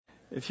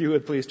If you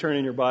would please turn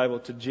in your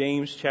Bible to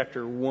James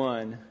chapter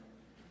 1.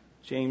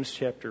 James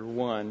chapter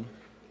 1.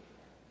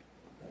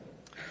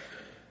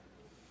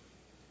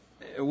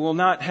 We'll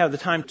not have the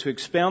time to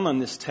expound on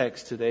this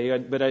text today,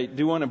 but I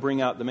do want to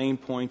bring out the main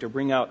point, or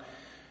bring out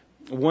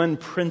one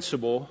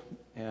principle,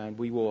 and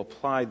we will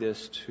apply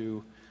this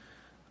to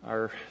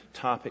our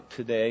topic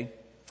today.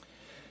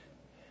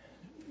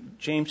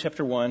 James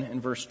chapter 1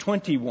 and verse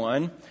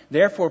 21,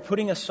 "Therefore,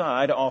 putting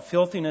aside all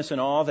filthiness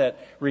and all that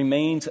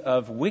remains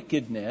of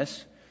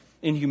wickedness,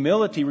 in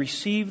humility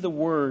receive the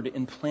word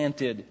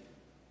implanted,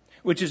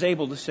 which is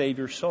able to save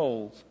your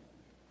souls.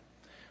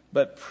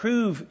 But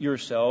prove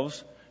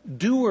yourselves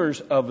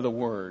doers of the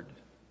word,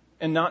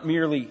 and not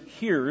merely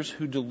hearers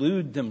who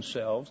delude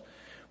themselves.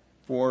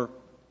 For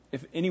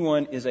if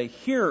anyone is a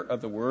hearer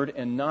of the word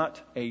and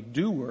not a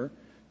doer,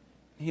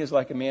 he is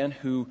like a man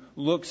who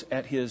looks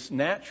at his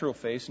natural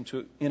face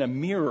in a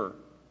mirror.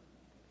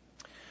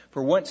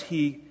 For once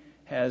he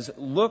has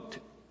looked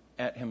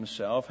at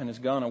himself and has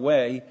gone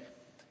away,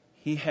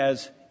 he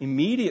has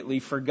immediately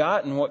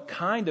forgotten what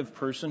kind of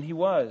person he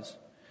was.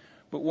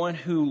 But one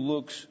who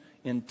looks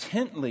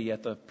intently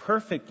at the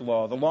perfect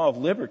law, the law of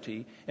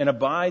liberty, and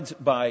abides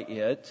by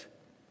it,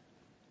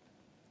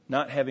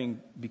 not having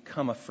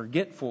become a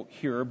forgetful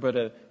hearer, but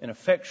an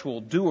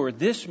effectual doer,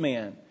 this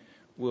man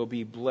will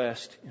be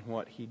blessed in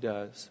what he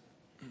does."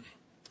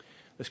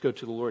 Let's go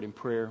to the Lord in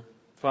prayer.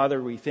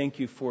 Father, we thank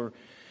you for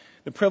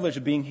the privilege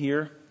of being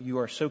here. You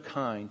are so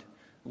kind.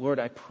 Lord,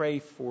 I pray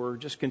for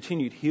just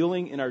continued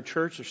healing in our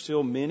church. There's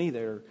still many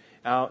that are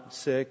out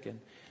sick, and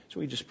so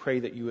we just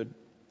pray that you would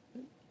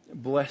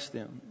bless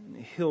them,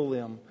 heal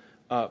them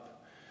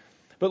up.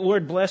 But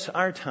Lord, bless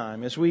our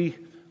time as we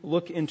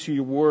look into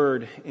your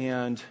word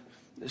and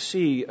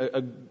see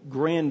a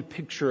grand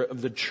picture of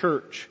the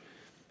church.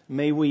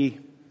 May we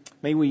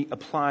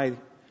apply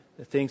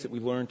the things that we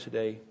learned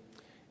today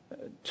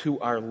to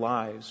our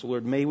lives.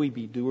 Lord, may we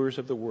be doers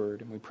of the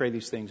word. And we pray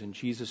these things in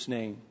Jesus'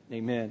 name.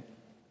 Amen.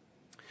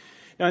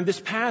 Now, in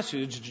this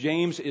passage,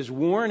 James is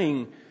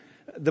warning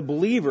the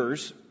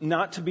believers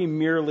not to be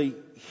merely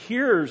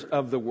hearers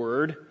of the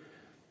word,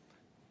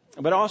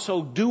 but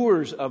also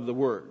doers of the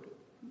word.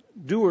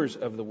 Doers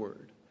of the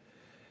word.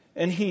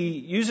 And he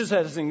uses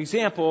as an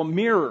example a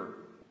mirror.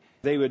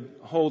 They would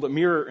hold a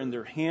mirror in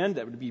their hand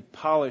that would be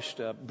polished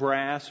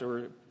brass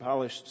or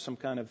polished some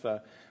kind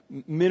of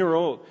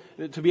mineral,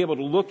 to be able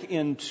to look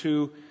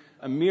into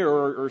a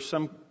mirror or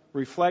some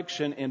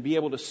reflection and be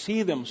able to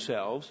see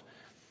themselves.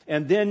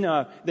 And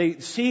then they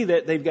see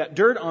that they've got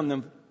dirt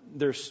on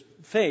their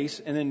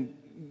face, and then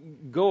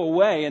go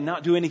away and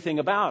not do anything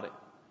about it.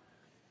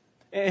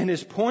 And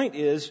his point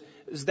is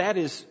that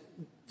is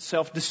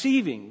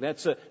self-deceiving.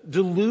 That's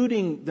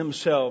deluding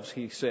themselves,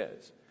 he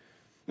says.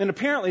 And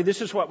apparently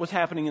this is what was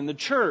happening in the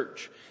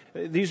church.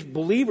 These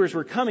believers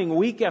were coming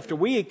week after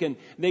week, and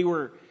they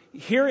were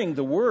hearing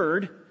the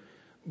word,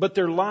 but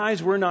their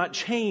lives were not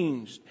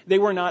changed. They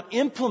were not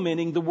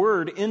implementing the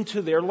word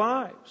into their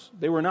lives.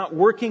 They were not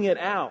working it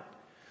out.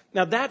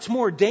 Now that's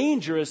more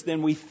dangerous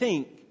than we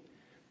think.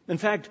 In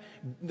fact,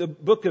 the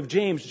book of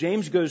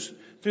James goes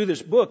through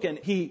this book, and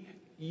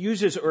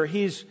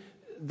he's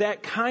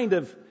that kind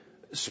of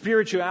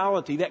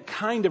spirituality, that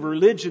kind of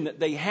religion that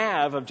they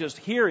have of just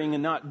hearing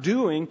and not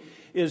doing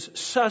is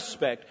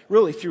suspect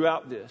really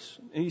throughout this.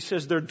 And he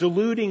says they're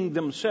deluding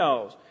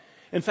themselves.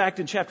 In fact,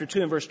 in chapter 2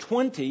 and verse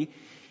 20,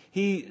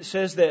 he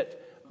says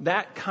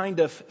that kind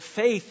of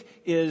faith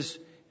is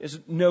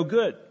no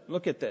good.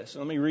 Look at this.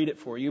 Let me read it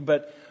for you.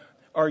 "But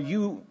are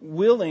you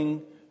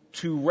willing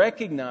to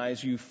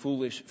recognize, you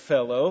foolish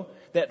fellow,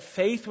 that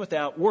faith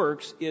without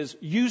works is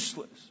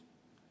useless?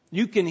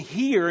 You can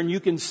hear and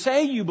you can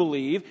say you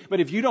believe, but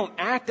if you don't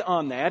act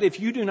on that, if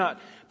you do not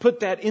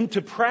put that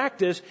into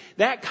practice,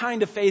 that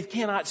kind of faith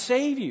cannot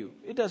save you.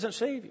 It doesn't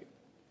save you.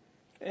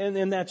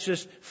 And that's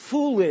just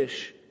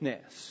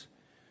foolishness.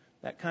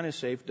 That kind of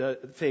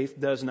faith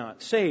does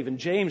not save." And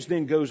James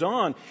then goes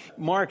on,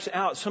 marks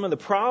out some of the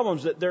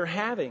problems that they're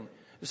having,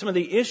 some of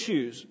the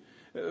issues.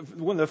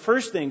 One of the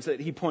first things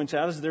that he points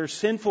out is their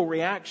sinful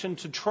reaction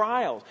to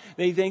trials.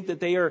 They think that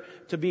they are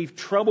to be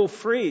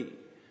trouble-free.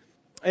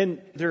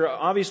 And they're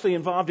obviously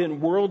involved in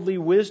worldly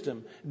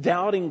wisdom,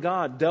 doubting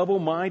God,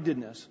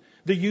 double-mindedness,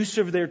 the use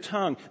of their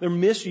tongue, their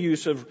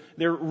misuse of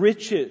their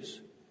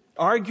riches,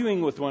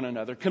 arguing with one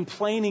another,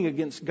 complaining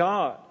against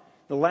God,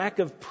 the lack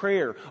of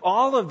prayer.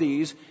 All of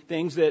these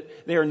things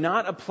that they are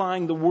not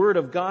applying the Word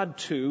of God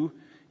to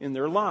in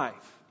their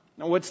life.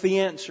 Now, what's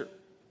the answer?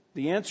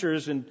 The answer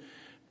is in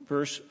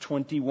verse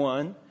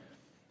 21.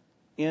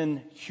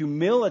 "In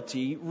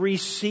humility,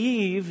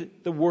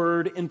 receive the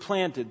word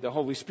implanted." The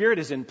Holy Spirit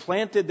has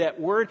implanted that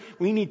word.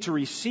 We need to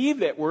receive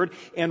that word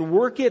and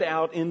work it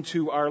out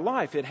into our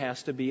life. It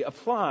has to be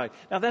applied.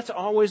 Now, that's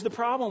always the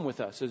problem with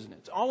us, isn't it?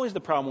 It's always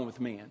the problem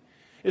with man,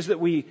 is that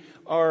we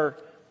are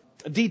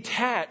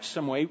detached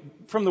some way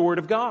from the Word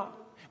of God.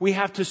 We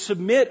have to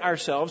submit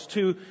ourselves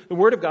to the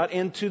Word of God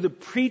and to the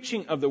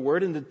preaching of the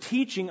Word and the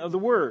teaching of the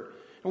Word.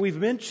 And we've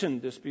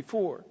mentioned this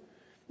before.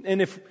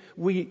 And if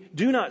we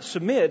do not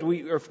submit,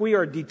 or if we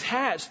are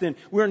detached, then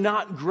we're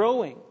not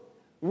growing.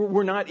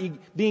 We're not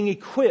being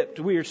equipped.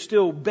 We are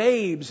still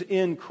babes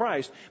in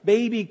Christ,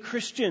 baby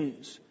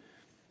Christians.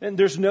 And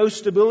there's no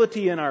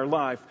stability in our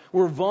life.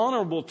 We're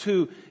vulnerable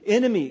to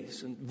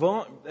enemies,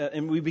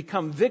 and we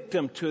become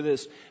victim to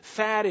this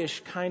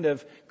faddish kind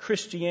of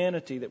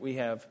Christianity that we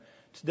have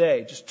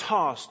today, just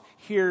tossed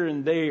here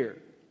and there,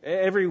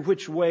 every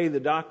which way the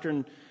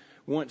doctrine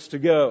wants to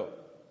go.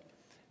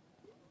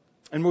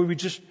 And we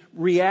just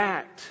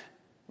react,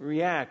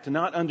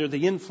 not under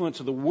the influence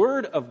of the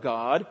Word of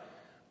God,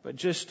 but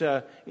just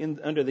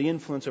under the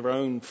influence of our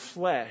own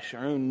flesh,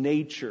 our own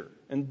nature.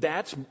 And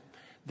that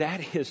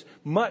is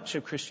much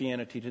of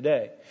Christianity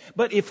today.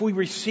 But if we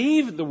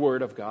receive the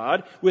Word of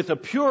God with a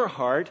pure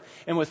heart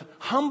and with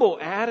humble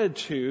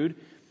attitude,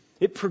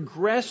 it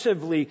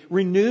progressively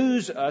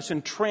renews us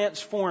and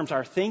transforms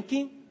our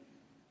thinking.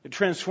 It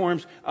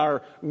transforms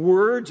our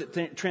words.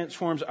 It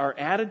transforms our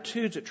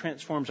attitudes. It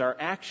transforms our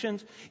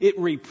actions. It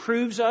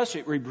reproves us.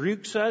 It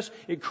rebukes us.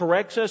 It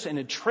corrects us. And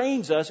it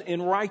trains us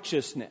in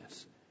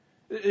righteousness.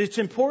 It's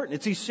important.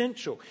 It's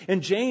essential.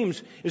 And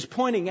James is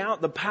pointing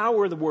out the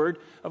power of the Word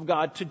of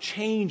God to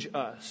change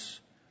us.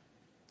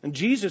 And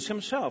Jesus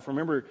Himself,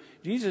 remember,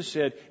 Jesus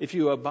said, if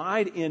you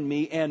abide in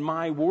me and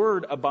my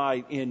Word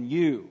abide in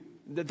you.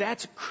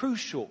 That's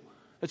crucial.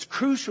 That's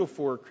crucial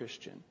for a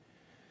Christian.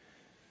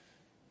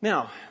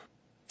 Now,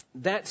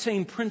 that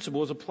same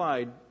principle is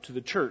applied to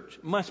the church.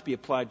 It must be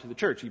applied to the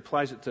church. He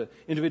applies it to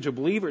individual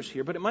believers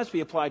here, but it must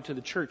be applied to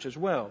the church as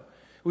well.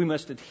 We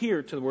must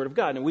adhere to the Word of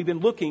God. And we've been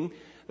looking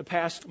the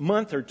past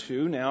month or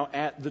two now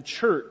at the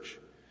church.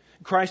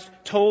 Christ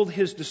told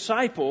His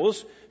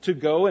disciples to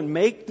go and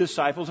make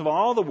disciples of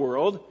all the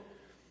world.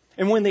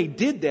 And when they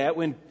did that,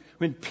 when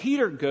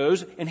Peter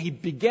goes and he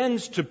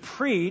begins to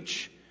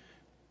preach,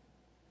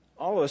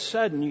 all of a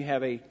sudden you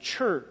have a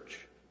church.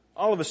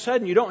 All of a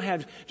sudden, you don't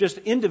have just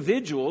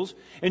individuals,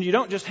 and you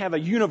don't just have a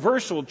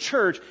universal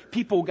church.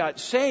 People got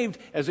saved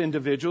as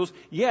individuals,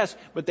 yes,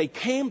 but they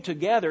came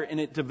together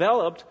and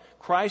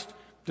Christ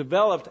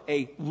developed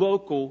a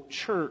local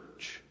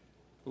church.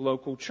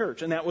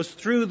 And that was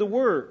through the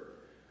Word.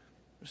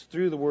 It was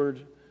through the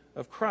Word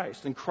of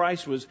Christ. And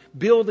Christ was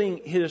building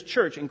His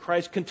church, and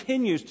Christ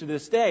continues to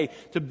this day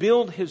to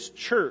build His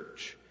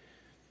church.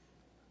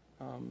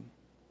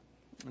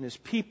 And His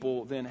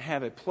people then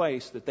have a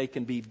place that they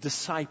can be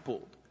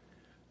discipled.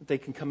 That they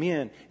can come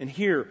in and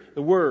hear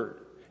the Word.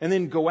 And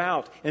then go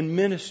out and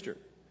minister.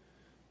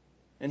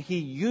 And He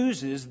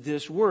uses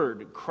this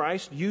Word.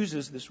 Christ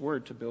uses this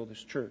Word to build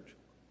His church.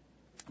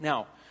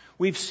 Now,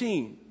 we've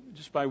seen,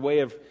 just by way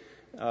of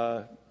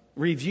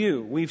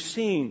review, we've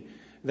seen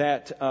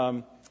that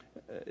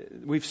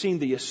we've seen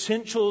the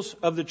essentials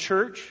of the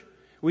church.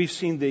 We've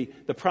seen the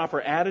proper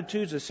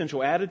attitudes,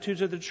 essential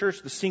attitudes of the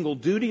church, the single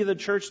duty of the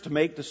church to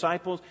make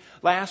disciples.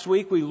 Last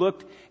week we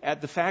looked at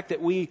the fact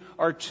that we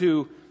are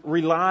to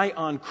rely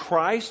on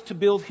Christ to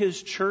build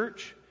His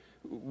church.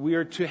 We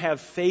are to have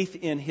faith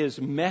in His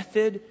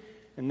method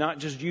and not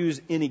just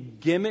use any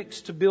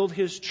gimmicks to build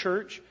His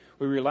church.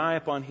 We rely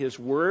upon His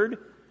Word.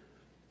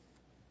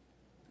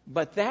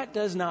 But that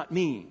does not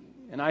mean,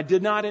 and I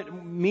did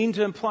not mean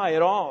to imply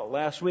at all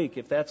last week,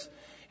 if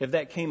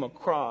that came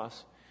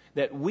across,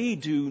 that we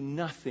do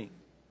nothing.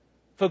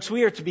 Folks,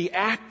 we are to be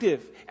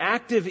active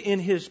in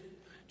His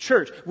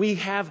church. We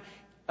have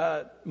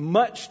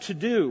much to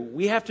do.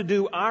 We have to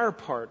do our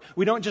part.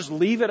 We don't just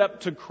leave it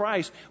up to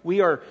Christ. We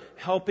are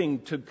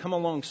helping to come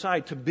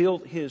alongside to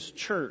build His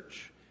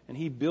church. And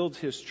He builds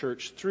His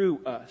church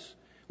through us.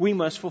 We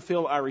must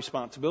fulfill our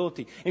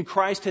responsibility. And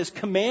Christ has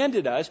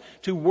commanded us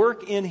to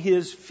work in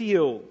His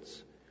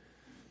fields.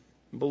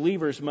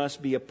 Believers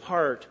must be a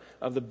part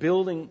of the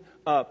building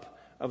up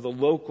of the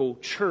local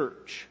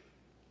church.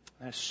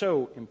 That's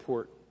so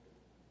important.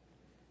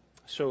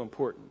 So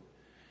important.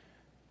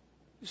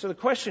 So the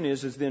question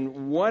is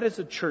then, what is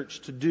the church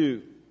to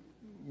do?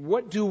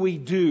 What do we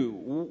do?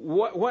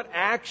 What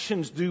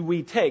actions do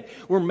we take?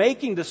 We're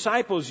making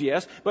disciples,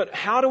 yes, but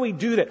how do we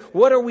do that?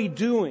 What are we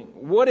doing?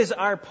 What is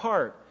our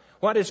part?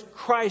 What has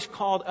Christ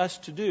called us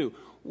to do?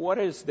 What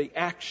is the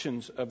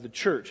actions of the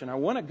church? And I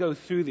want to go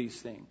through these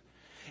things.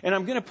 And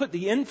I'm going to put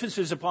the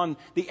emphasis upon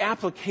the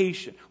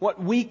application,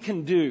 what we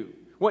can do,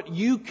 what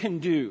you can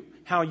do,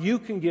 how you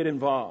can get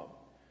involved.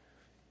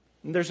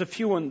 And there's a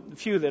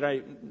few that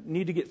I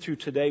need to get through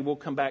today. We'll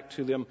come back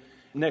to them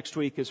next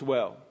week as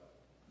well.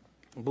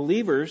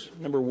 Believers,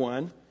 number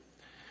one,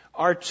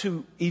 are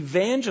to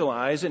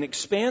evangelize and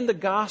expand the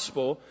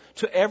gospel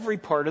to every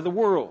part of the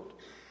world.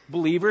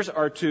 Believers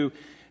are to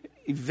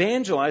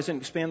evangelize and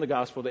expand the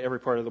gospel to every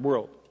part of the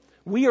world.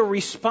 We are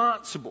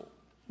responsible.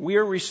 We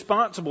are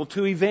responsible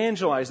to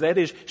evangelize. That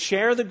is,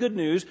 share the good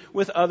news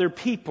with other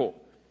people.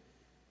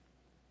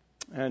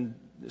 And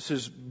this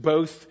is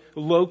both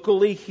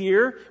locally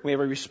here. We have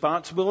a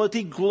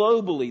responsibility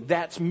globally.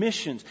 That's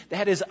missions.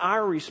 That is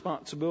our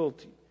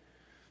responsibility.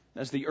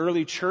 As the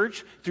early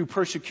church, through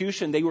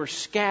persecution, they were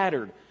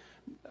scattered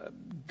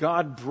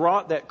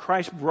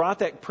Christ brought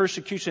that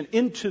persecution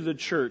into the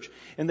church,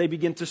 and they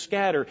begin to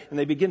scatter, and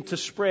they begin to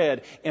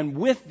spread, and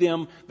with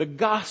them the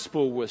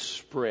gospel was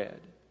spread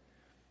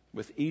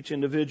with each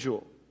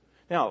individual.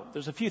 Now,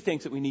 there's a few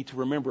things that we need to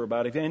remember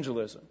about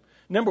evangelism.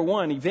 Number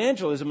one,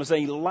 evangelism is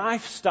a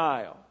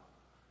lifestyle.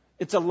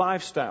 It's a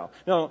lifestyle.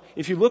 Now,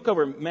 if you look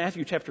over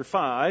Matthew chapter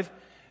 5,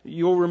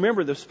 you'll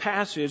remember this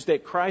passage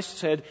that Christ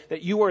said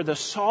that you are the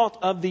salt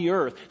of the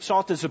earth.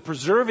 Salt is a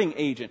preserving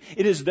agent.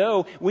 It is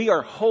though we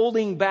are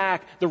holding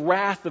back the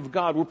wrath of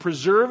God. We're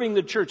preserving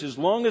the church. As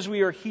long as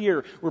we are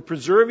here, we're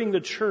preserving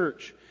the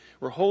church.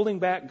 We're holding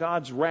back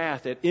God's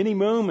wrath. At any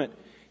moment,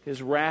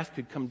 His wrath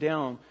could come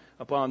down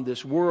upon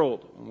this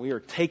world, and we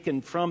are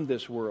taken from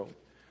this world.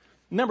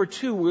 Number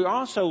two, we're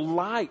also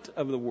light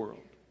of the world.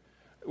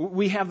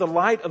 We have the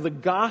light of the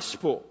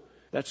gospel.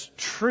 That's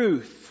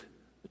truth.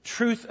 The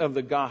truth of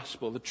the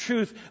gospel. The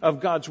truth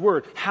of God's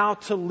word. How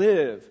to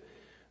live.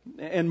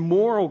 And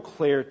moral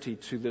clarity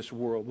to this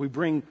world. We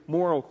bring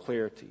moral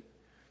clarity.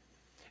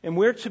 And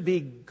we're to be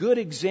good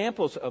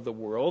examples of the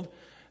world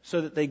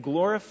so that they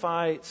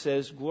glorify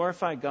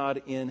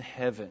God in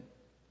heaven.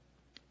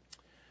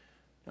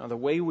 Now, the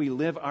way we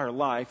live our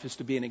life is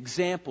to be an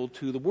example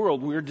to the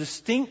world. We're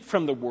distinct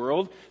from the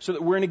world so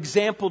that we're an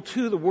example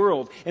to the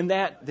world. And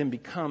that then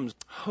becomes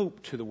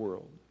hope to the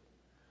world.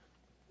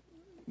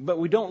 But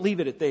we don't leave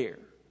it at there.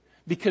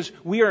 Because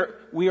we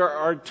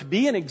are to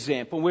be an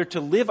example. We're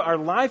to live our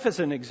life as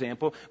an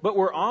example. But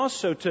we're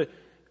also to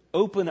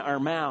open our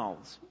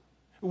mouths.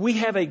 We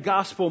have a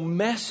gospel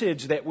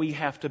message that we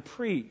have to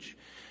preach.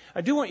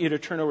 I do want you to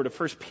turn over to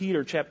 1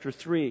 Peter chapter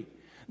 3.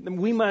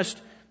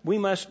 We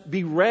must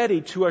be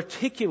ready to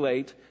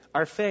articulate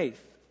our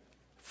faith.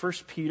 1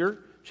 Peter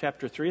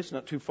chapter 3, it's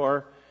not too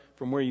far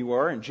from where you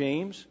are, in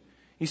James.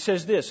 He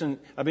says this, and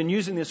I've been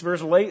using this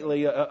verse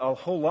lately a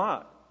whole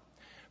lot.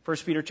 1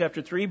 Peter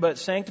chapter 3, but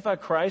sanctify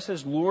Christ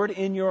as Lord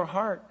in your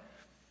heart,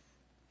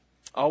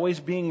 always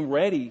being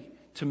ready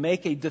to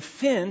make a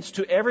defense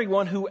to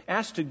everyone who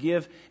asks to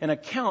give an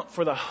account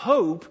for the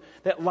hope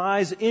that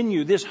lies in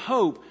you. This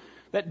hope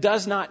that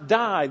does not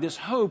die. This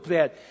hope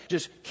that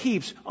just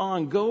keeps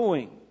on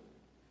going.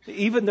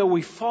 Even though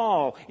we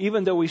fall,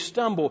 even though we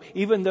stumble,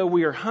 even though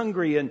we are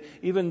hungry, and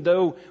even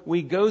though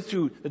we go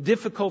through the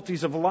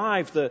difficulties of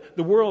life, the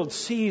world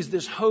sees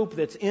this hope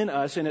that's in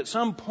us, and at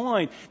some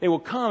point they will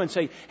come and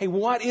say, hey,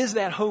 what is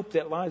that hope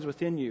that lies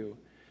within you?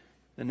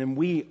 And then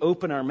we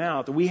open our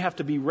mouth. We have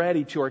to be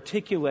ready to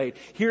articulate,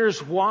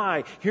 here's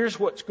why, here's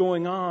what's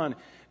going on.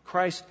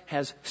 Christ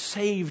has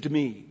saved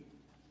me.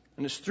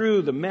 And it's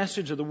through the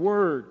message of the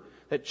Word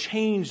that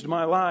changed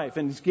my life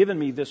and has given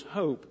me this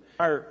hope.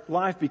 Our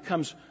life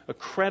becomes a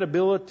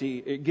credibility.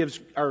 It gives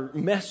our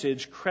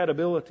message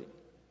credibility.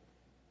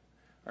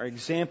 Our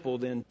example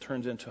then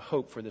turns into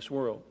hope for this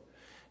world.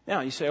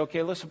 Now you say,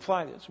 okay, let's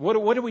apply this.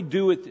 What do we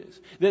do with this?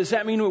 Does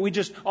that mean that we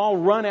just all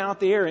run out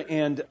there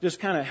and just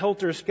kind of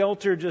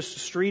helter-skelter, just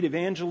street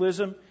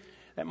evangelism?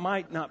 That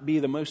might not be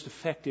the most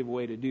effective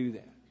way to do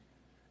that.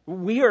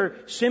 We are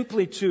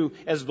simply to,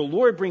 as the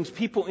Lord brings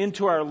people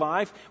into our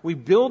life, we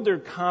build their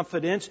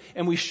confidence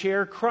and we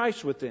share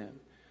Christ with them.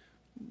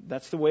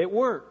 That's the way it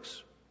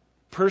works.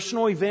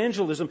 Personal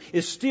evangelism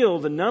is still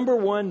the number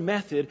one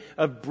method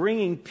of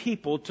bringing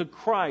people to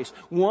Christ,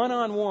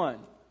 one-on-one.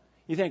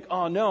 You think,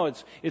 oh no,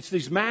 it's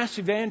these mass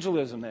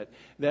evangelism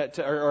that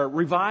are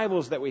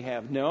revivals that we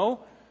have.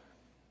 No.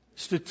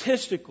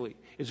 Statistically,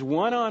 it's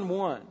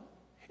one-on-one.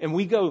 And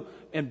we go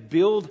and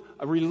build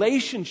a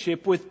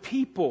relationship with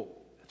people.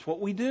 That's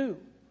what we do.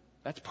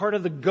 That's part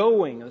of the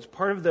going. That's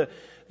part of the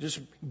just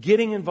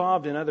getting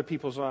involved in other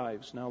people's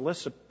lives. Now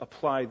let's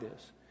apply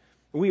this.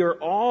 We are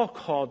all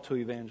called to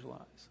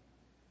evangelize.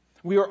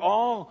 We are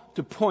all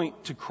to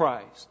point to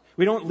Christ.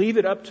 We don't leave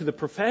it up to the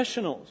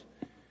professionals.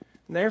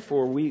 And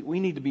therefore, we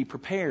need to be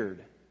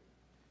prepared.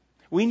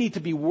 We need to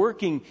be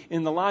working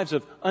in the lives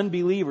of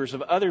unbelievers,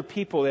 of other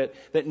people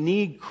that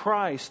need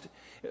Christ.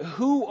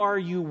 Who are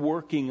you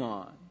working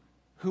on?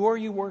 Who are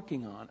you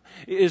working on?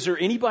 Is there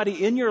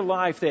anybody in your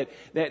life that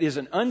is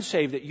an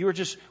unsaved that you're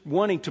just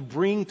wanting to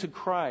bring to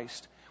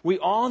Christ? We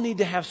all need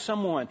to have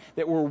someone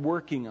that we're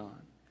working on.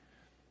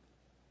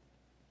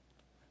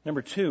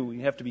 Number two,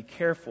 we have to be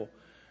careful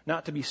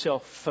not to be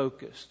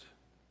self-focused.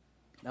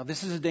 Now,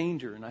 this is a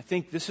danger, and I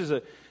think this is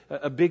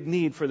a big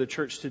need for the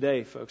church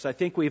today, folks. I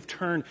think we've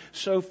turned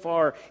so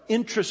far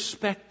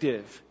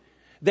introspective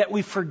that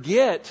we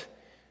forget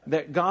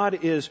that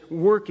God is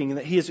working,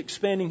 that He is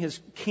expanding His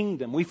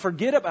kingdom. We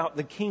forget about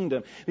the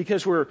kingdom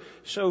because we're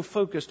so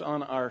focused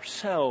on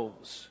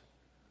ourselves,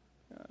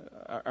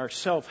 our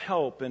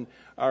self-help and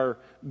our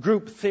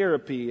group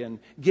therapy and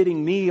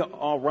getting me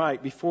all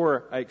right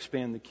before I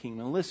expand the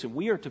kingdom. Listen,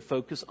 we are to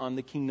focus on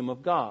the kingdom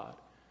of God.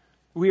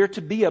 We are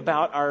to be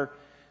about our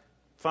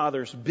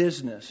Father's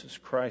business, as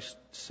Christ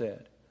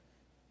said.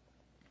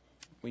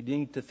 We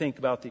need to think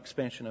about the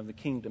expansion of the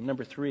kingdom.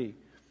 Number three,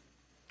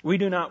 we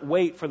do not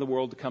wait for the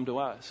world to come to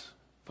us.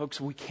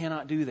 Folks, we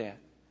cannot do that.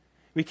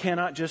 We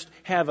cannot just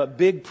have a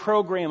big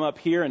program up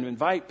here and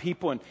invite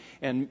people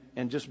and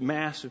just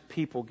massive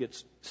people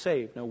get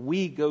saved. No,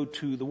 we go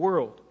to the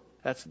world.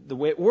 That's the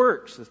way it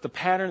works. That's the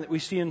pattern that we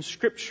see in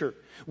Scripture.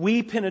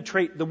 We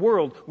penetrate the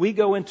world. We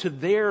go into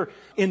their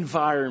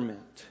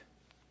environment.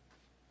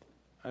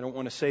 I don't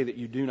want to say that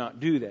you do not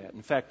do that.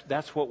 In fact,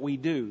 that's what we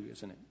do,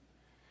 isn't it?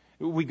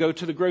 We go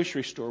to the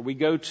grocery store. We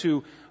go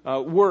to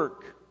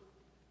work.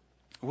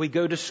 We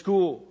go to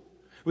school.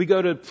 We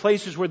go to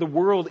places where the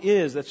world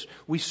is.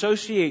 We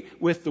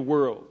associate with the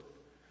world.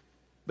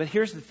 But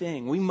here's the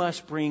thing. We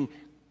must bring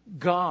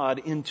God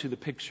into the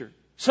picture.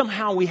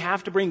 Somehow we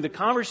have to bring the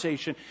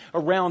conversation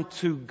around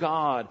to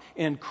God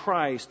and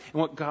Christ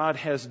and what God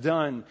has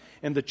done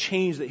and the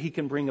change that He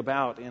can bring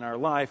about in our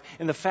life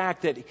and the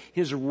fact that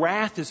His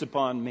wrath is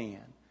upon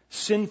man,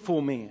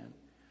 sinful man.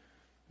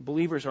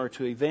 Believers are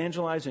to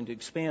evangelize and to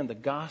expand the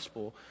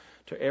gospel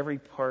to every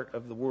part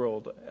of the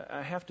world.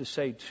 I have to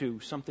say,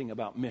 too, something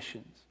about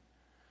missions.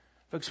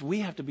 Folks,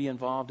 we have to be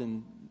involved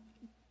in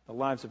the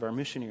lives of our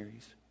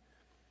missionaries.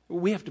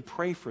 We have to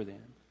pray for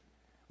them.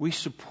 We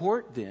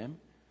support them.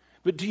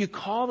 But do you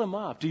call them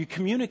up? Do you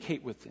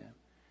communicate with them?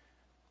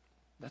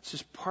 That's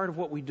just part of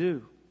what we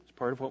do. It's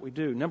part of what we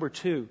do. Number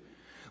 2,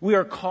 we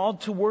are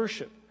called to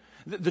worship.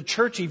 The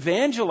church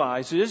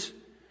evangelizes,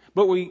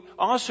 but we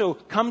also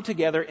come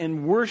together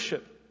and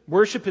worship.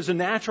 Worship is a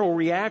natural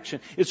reaction.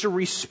 It's a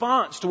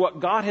response to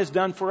what God has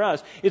done for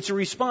us. It's a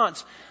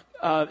response.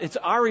 It's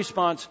our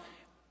response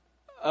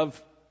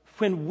of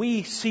when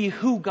we see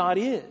who God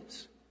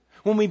is.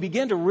 When we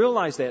begin to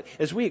realize that,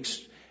 as we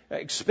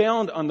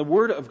expound on the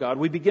Word of God,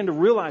 we begin to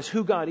realize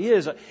who God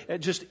is. It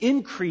just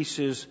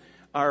increases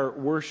our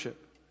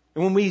worship.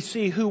 And when we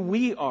see who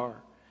we are,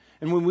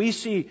 and when we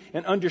see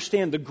and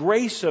understand the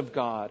grace of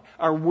God,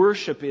 our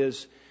worship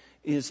is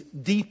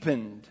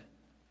deepened.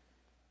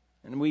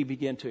 And we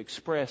begin to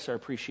express our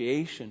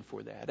appreciation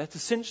for that. That's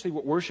essentially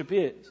what worship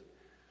is.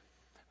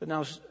 But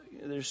now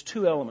there's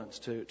 2 elements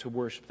to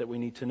worship that we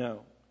need to know.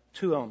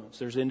 2 elements.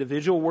 There's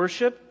individual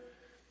worship.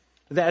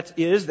 That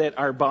is that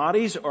our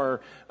bodies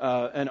are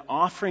an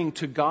offering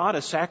to God,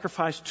 a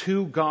sacrifice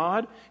to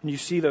God. And you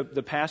see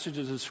the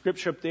passages of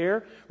Scripture up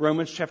there.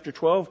 Romans chapter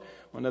 12,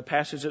 one of the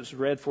passages that was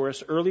read for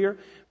us earlier.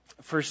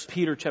 1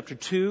 Peter chapter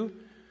 2.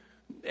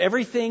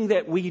 Everything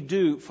that we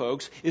do,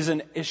 folks,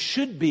 it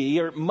should be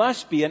or it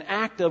must be an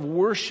act of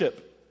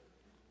worship.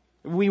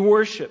 We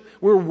worship.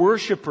 We're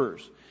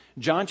worshipers.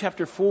 John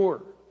chapter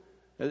 4,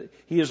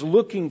 He is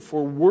looking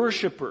for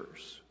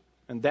worshipers.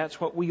 And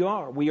that's what we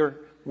are. We are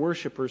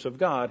worshipers of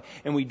God.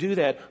 And we do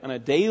that on a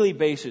daily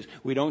basis.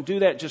 We don't do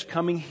that just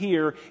coming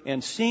here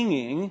and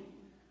singing.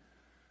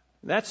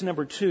 That's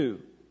number 2.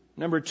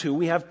 Number 2,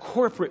 we have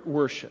corporate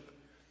worship.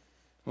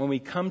 When we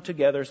come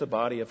together as the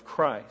body of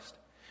Christ.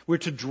 We're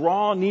to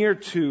draw near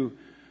to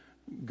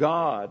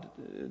God.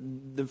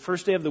 The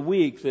first day of the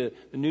week, the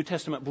New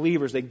Testament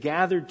believers, they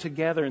gathered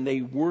together and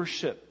they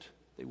worshiped.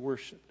 They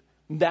worshiped.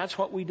 That's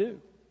what we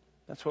do.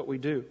 That's what we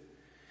do.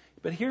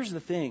 But here's the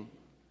thing.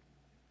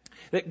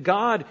 That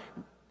God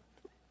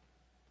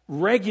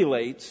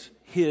regulates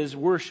His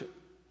worship.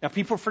 Now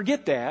people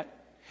forget that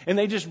and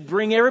they just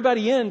bring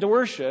everybody in to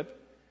worship.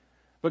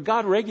 But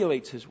God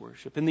regulates His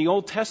worship. In the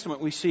Old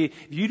Testament we see if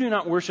you do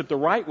not worship the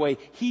right way,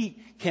 He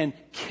can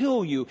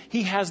kill you.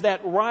 He has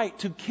that right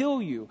to kill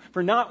you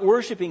for not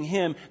worshiping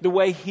Him the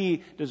way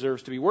He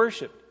deserves to be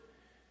worshiped.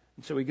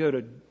 And so we go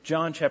to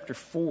John chapter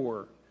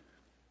 4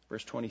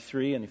 verse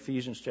 23 and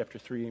Ephesians chapter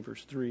 3 and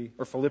verse 3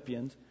 or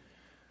Philippians.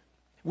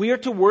 We are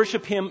to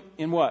worship Him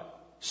in what?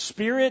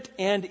 Spirit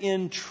and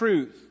in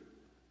truth.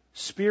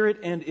 Spirit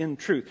and in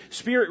truth.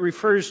 Spirit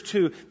refers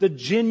to the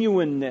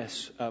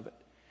genuineness of it.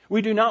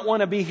 We do not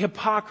want to be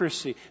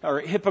hypocrisy or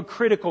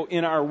hypocritical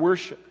in our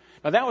worship.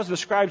 Now that was the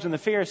scribes and the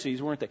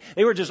Pharisees, weren't they?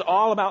 They were just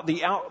all about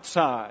the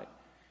outside.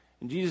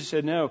 And Jesus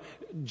said, no,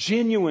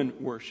 genuine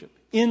worship.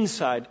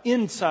 Inside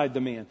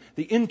the man.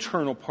 The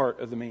internal part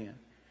of the man.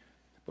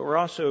 But we're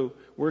also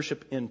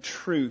worship in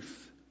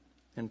truth.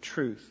 In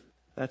truth.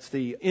 That's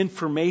the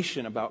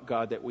information about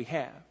God that we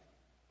have.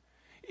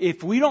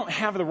 If we don't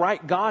have the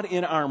right God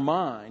in our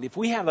mind, if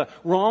we have a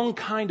wrong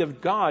kind of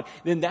God,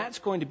 then that's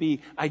going to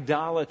be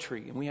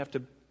idolatry. And we have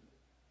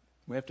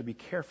to be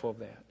careful of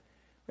that.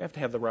 We have to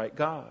have the right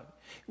God.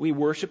 We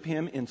worship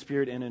Him in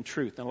spirit and in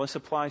truth. Now let's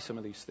apply some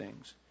of these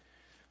things.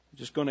 I'm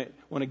just want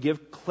to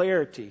give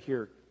clarity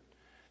here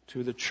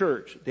to the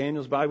church,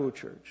 Daniel's Bible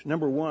Church.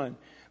 Number 1,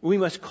 we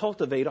must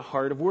cultivate a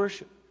heart of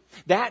worship.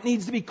 That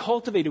needs to be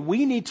cultivated.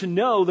 We need to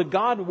know the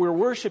God we're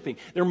worshiping.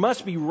 There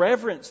must be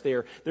reverence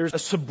there. There's a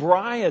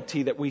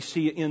sobriety that we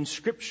see in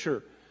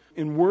Scripture,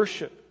 in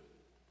worship.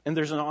 And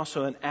there's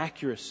also an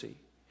accuracy.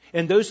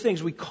 And those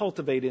things we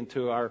cultivate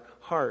into our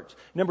hearts.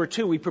 Number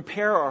 2, we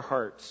prepare our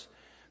hearts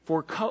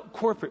for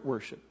corporate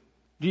worship.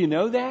 Do you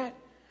know that?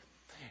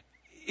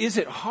 Is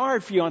it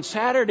hard for you on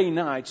Saturday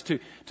nights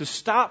to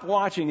stop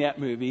watching that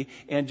movie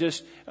and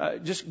just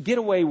get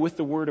away with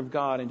the Word of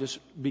God and just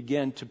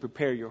begin to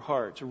prepare your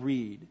heart to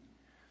read?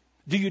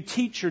 Do you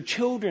teach your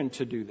children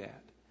to do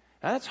that?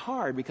 Now, that's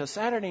hard because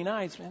Saturday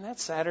nights, man,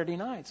 that's Saturday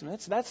nights. Man,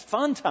 that's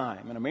fun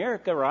time in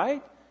America,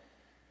 right?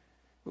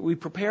 We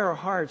prepare our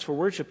hearts for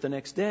worship the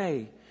next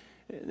day.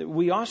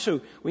 We also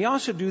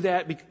do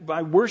that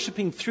by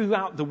worshiping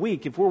throughout the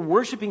week. If we're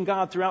worshiping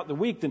God throughout the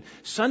week, then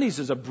Sundays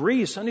is a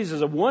breeze. Sundays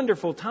is a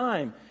wonderful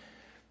time.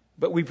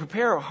 But we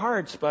prepare our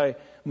hearts by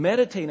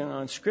meditating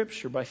on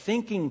Scripture, by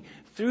thinking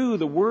through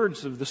the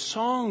words of the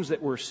songs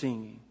that we're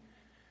singing.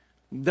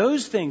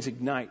 Those things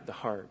ignite the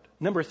heart.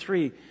 Number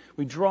 3,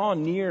 we draw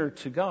near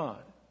to God.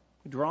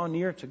 We draw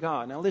near to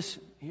God. Now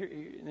listen,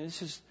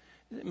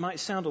 it might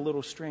sound a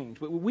little strange,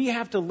 but we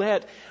have to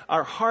let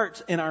our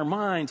hearts and our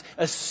minds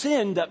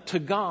ascend up to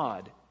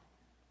God.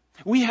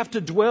 We have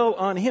to dwell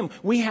on Him.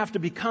 We have to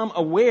become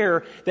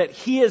aware that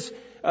He is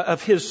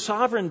of His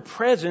sovereign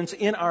presence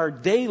in our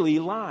daily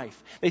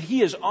life, that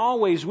He is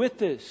always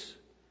with us.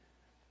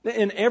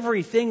 In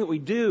everything that we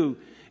do,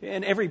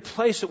 in every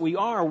place that we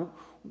are,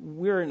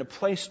 we're in a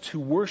place to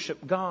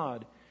worship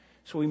God.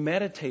 So we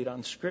meditate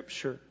on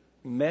Scripture.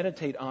 We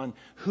meditate on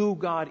who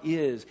God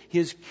is,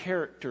 His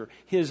character,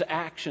 His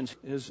actions,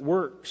 His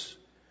works.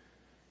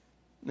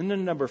 And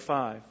then number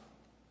 5,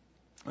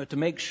 to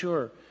make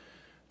sure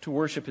to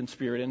worship in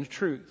spirit and in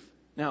truth.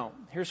 Now,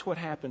 here's what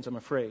happens, I'm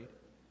afraid.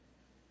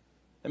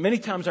 And many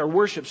times our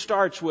worship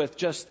starts with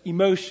just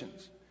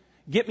emotions.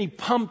 Get me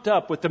pumped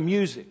up with the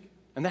music.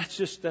 And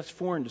that's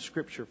foreign to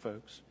Scripture,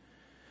 folks.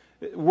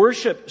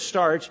 Worship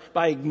starts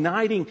by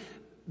igniting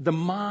the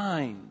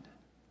mind.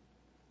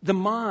 The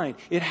mind.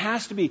 It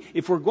has to be,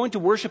 if we're going to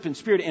worship in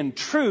spirit and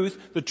truth,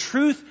 the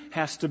truth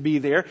has to be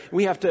there.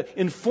 We have to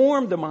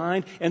inform the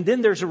mind, and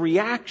then there's a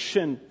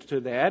reaction to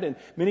that. And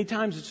many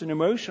times it's an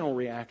emotional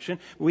reaction.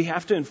 We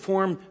have to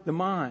inform the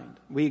mind.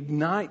 We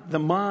ignite the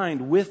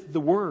mind with the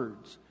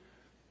words.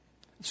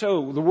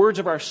 So the words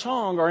of our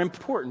song are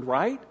important,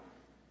 right?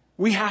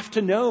 We have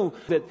to know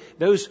that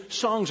those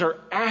songs are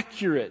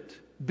accurate,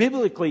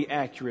 biblically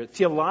accurate,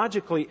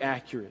 theologically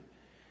accurate.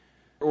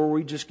 Or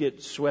we just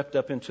get swept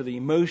up into the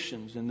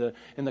emotions and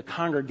the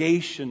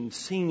congregation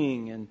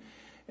singing,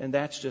 and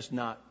that's just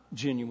not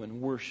genuine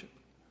worship.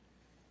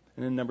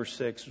 And then number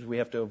 6 is we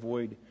have to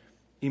avoid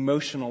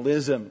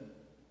emotionalism.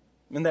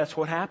 And that's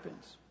what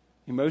happens.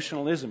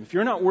 Emotionalism. If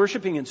you're not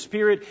worshiping in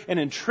spirit and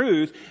in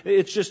truth,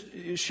 it's just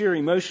sheer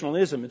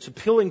emotionalism. It's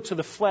appealing to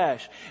the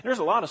flesh. And there's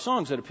a lot of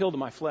songs that appeal to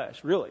my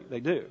flesh. Really, they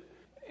do.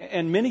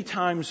 And many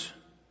times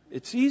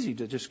it's easy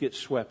to just get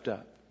swept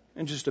up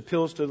and just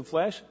appeals to the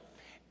flesh.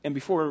 And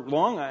before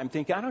long, I'm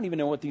thinking, I don't even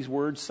know what these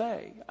words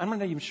say. I'm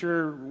not even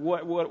sure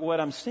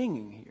what I'm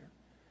singing here.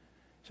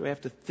 So we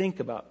have to think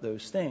about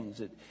those things.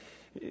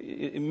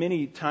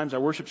 Many times our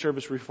worship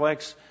service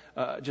reflects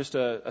just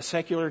a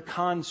secular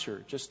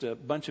concert, just a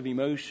bunch of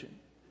emotion.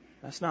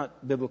 That's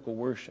not biblical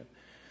worship.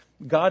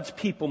 God's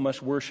people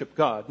must worship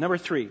God. Number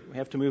 3, we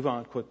have to move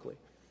on quickly.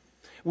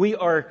 We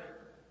are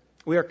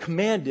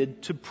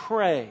commanded to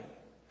pray.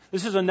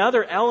 This is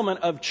another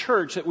element of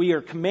church that we are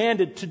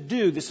commanded to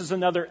do. This is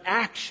another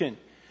action.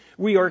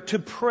 We are to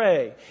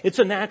pray. It's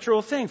a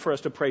natural thing for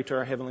us to pray to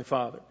our Heavenly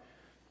Father.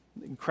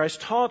 Christ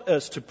taught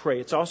us to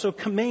pray. It's also a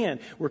command.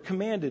 We're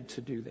commanded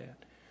to do that.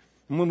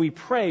 And when we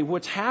pray,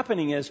 what's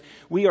happening is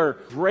we are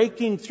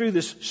breaking through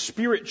this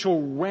spiritual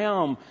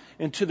realm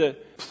into the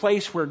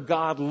place where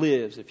God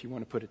lives, if you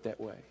want to put it that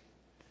way.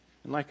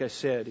 And like I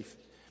said,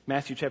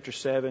 Matthew chapter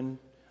 7,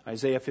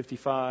 Isaiah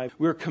 55,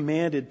 we're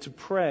commanded to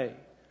pray.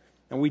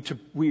 And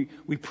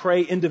we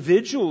pray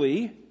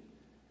individually,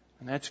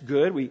 and that's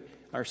good.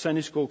 Our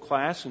Sunday school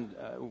class, and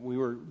we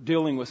were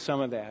dealing with some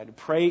of that.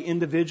 Pray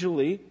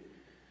individually,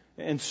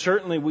 and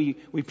certainly we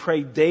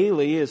pray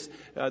daily, as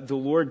the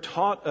Lord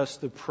taught us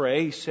to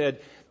pray. He said,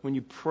 when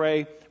you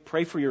pray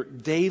for your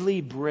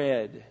daily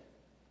bread.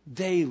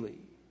 Daily.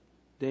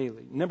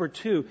 Number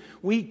 2,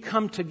 we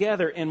come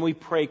together and we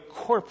pray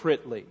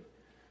corporately.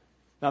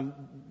 Now,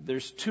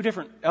 there's 2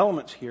 different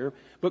elements here,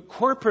 but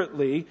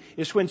corporately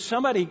is when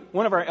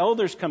one of our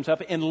elders comes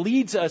up and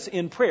leads us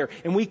in prayer,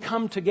 and we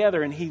come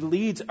together and he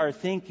leads our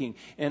thinking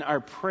and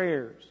our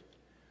prayers.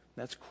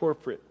 That's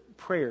corporate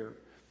prayer.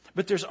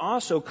 But there's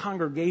also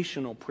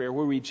congregational prayer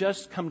where we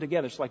just come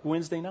together. It's like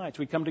Wednesday nights.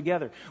 We come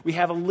together. We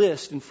have a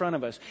list in front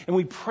of us, and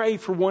we pray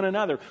for one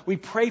another. We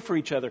pray for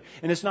each other.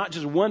 And it's not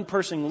just one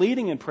person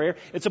leading in prayer.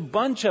 It's a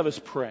bunch of us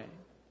praying.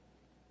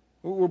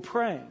 We're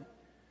praying.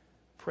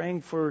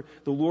 Praying for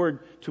the Lord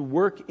to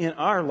work in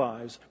our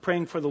lives.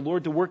 Praying for the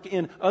Lord to work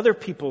in other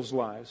people's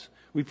lives.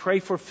 We pray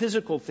for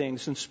physical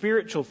things and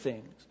spiritual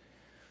things.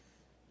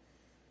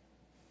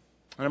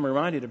 And I'm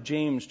reminded of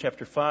James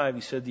chapter 5.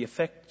 He said, the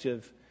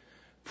effective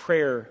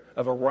prayer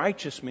of a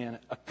righteous man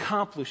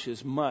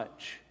accomplishes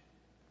much.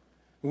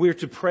 We're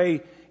to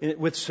pray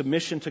with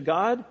submission to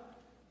God.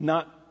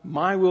 Not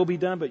my will be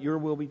done, but your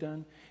will be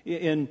done.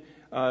 In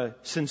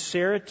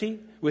sincerity,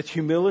 with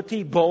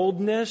humility,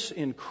 boldness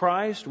in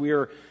Christ. We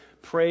are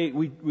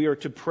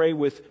to pray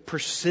with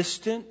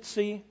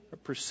persistency,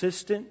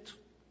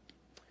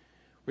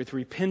 with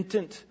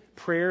repentant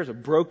prayers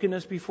of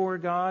brokenness before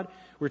God.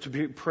 We're to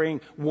be praying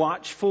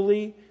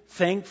watchfully,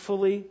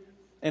 thankfully,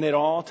 and at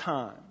all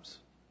times.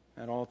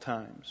 at all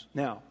times.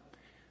 Now,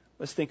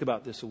 let's think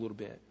about this a little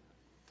bit.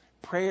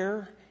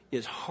 Prayer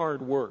is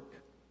hard work.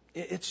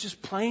 It's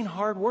just plain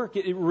hard work.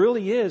 It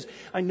really is.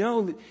 I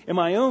know that in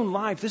my own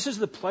life, this is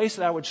the place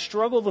that I would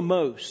struggle the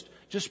most,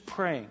 just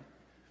praying.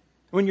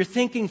 When you're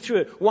thinking through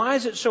it, why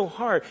is it so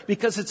hard?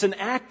 Because it's an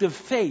act of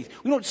faith.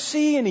 We don't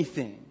see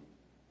anything.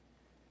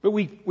 But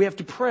we have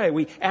to pray.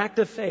 We act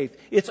of faith.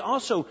 It's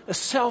also a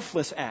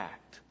selfless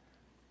act.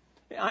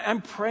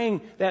 I'm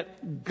praying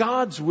that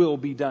God's will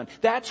be done.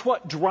 That's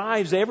what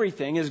drives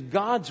everything, is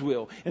God's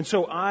will. And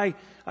so I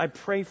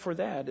pray for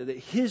that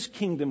His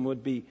kingdom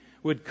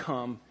would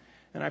come.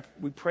 And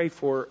we pray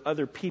for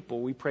other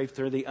people. We pray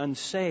for the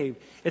unsaved.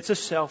 It's a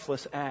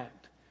selfless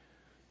act.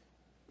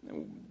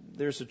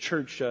 There's a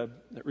church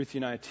that Ruthie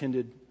and I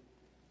attended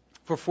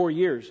for 4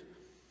 years.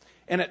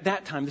 And at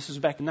that time, this was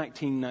back in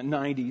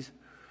 1990s,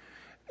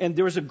 and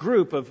there was a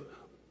group of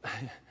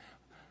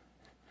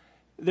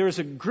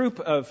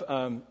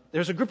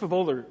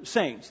older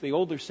saints. The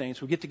older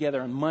saints would get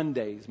together on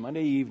Monday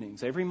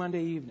evenings, every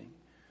Monday evening.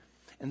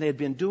 And they had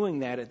been doing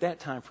that at that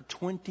time for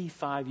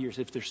 25 years.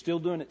 If they're still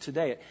doing it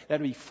today,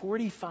 that would be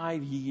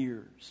 45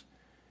 years.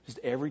 Just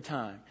every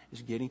time,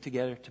 is getting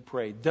together to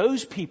pray.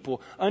 Those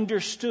people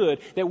understood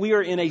that we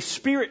are in a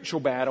spiritual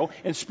battle,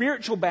 and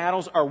spiritual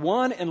battles are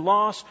won and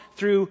lost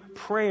through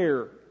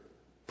prayer.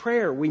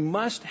 Prayer. We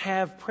must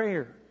have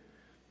prayer.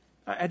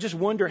 I just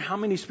wonder how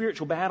many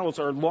spiritual battles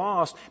are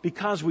lost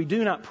because we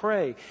do not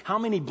pray. How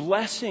many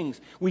blessings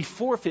we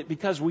forfeit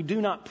because we do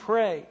not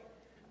pray.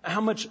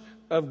 How much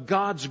of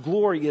God's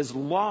glory is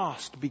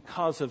lost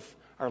because of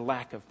our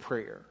lack of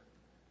prayer.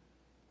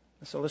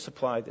 So let's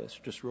apply this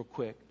just real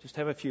quick. Just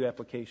have a few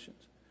applications.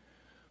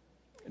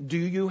 Do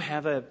you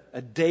have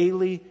a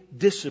daily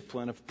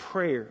discipline of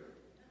prayer?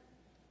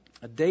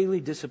 A daily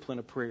discipline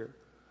of prayer.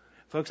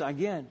 Folks,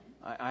 again,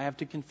 I have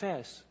to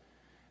confess,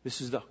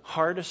 this is the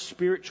hardest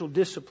spiritual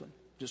discipline,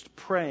 just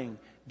praying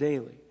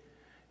daily.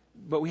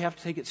 But we have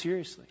to take it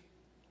seriously.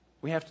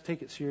 We have to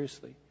take it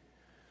seriously.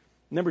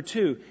 Number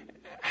 2,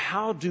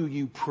 how do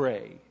you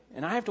pray?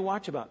 And I have to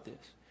watch about this.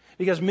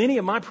 Because many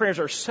of my prayers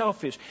are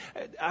selfish.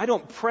 I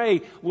don't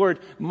pray, Lord,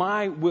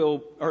 my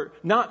will, or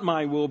not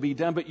my will be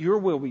done, but your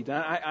will be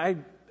done.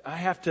 I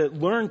have to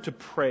learn to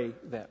pray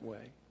that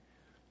way.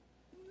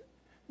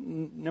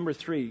 Number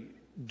 3,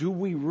 do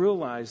we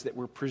realize that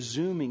we're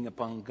presuming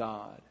upon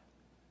God?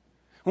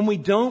 When we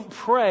don't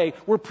pray,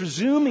 we're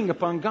presuming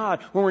upon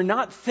God. When we're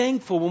not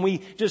thankful, when we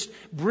just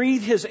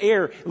breathe His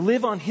air,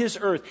 live on His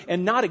earth,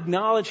 and not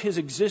acknowledge His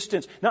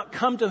existence, not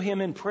come to Him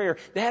in prayer,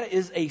 that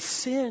is a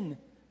sin.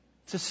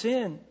 It's a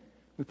sin.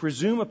 We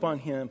presume upon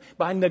Him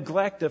by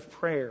neglect of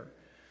prayer.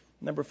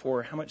 Number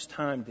 4, how much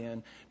time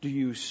then do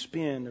you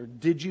spend, or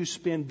did you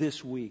spend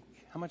this week?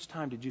 How much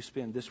time did you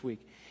spend this week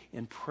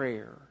in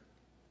prayer?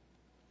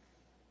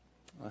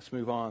 Let's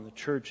move on. The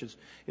church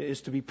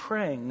is to be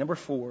praying. Number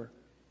 4,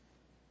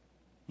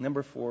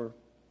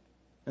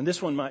 and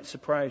this one might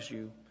surprise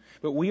you,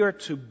 but we are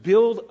to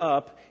build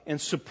up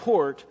and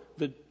support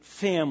the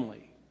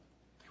family.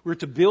 We're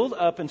to build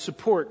up and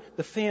support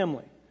the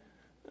family.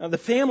 The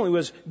family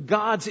was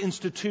God's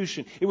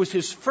institution. It was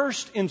His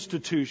first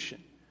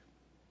institution.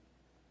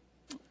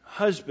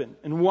 Husband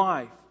and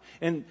wife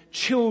and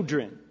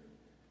children.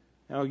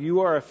 Now,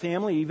 you are a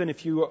family even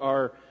if you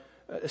are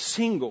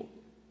single.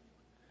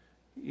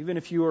 Even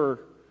if you are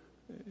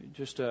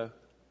just a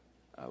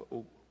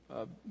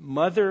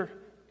mother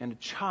and a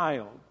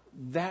child,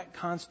 that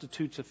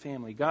constitutes a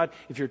family. God,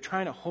 if you're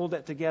trying to hold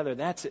that together,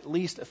 that's at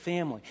least a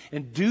family.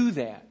 And do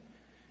that.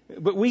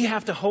 But we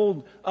have to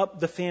hold up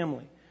the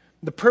family.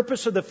 The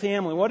purpose of the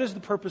family, what is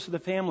the purpose of the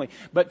family?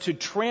 But to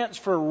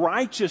transfer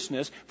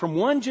righteousness from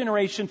one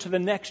generation to the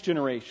next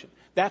generation.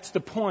 That's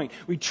the point.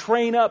 We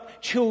train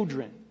up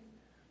children.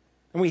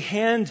 And we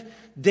hand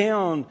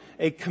down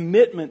a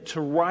commitment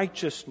to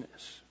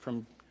righteousness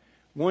from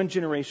one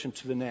generation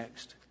to the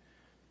next.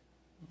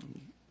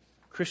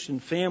 Christian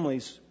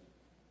families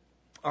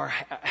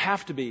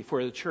have to be,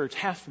 for the church,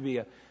 have to be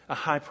a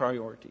high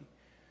priority.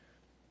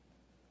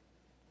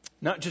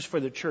 Not just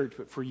for the church,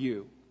 but for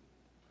you.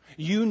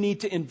 You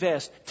need to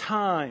invest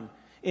time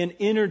and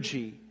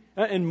energy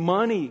and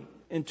money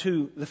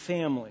into the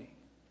family.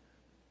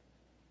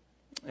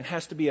 It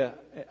has to be a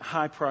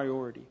high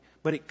priority.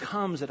 But it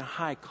comes at a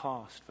high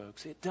cost,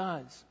 folks. It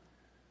does.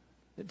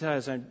 It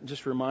does. I'm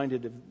just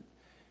reminded of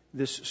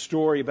this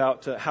story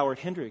about Howard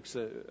Hendricks,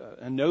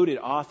 a noted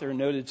author, a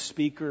noted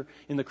speaker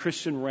in the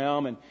Christian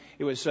realm. And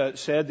it was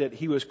said that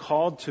he was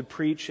called to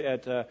preach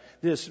at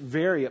this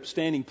very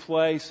upstanding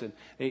place.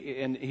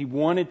 And he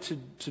wanted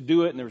to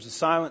do it. And there was a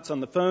silence on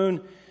the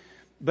phone.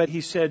 But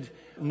he said,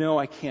 "No,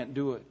 I can't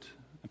do it."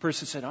 The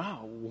person said,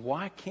 "Oh,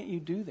 why can't you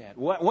do that?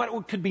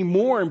 What could be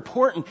more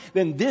important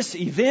than this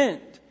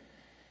event?"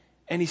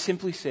 And he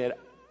simply said,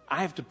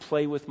 "I have to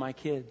play with my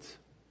kids."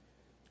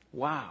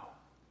 Wow.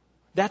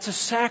 That's a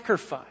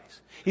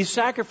sacrifice. He's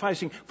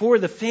sacrificing for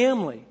the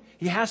family.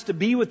 He has to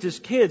be with his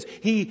kids.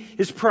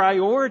 His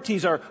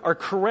priorities are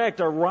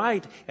correct, are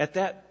right at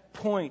that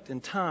point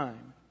in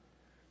time.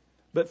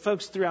 But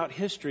folks, throughout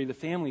history, the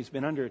family's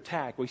been under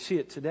attack. We see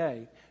it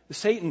today.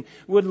 Satan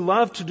would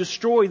love to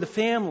destroy the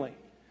family.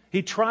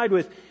 He tried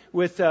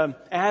with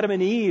Adam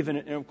and Eve,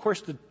 and of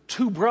course the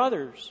two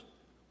brothers.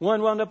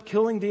 One wound up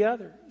killing the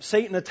other.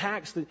 Satan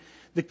attacks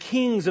the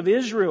kings of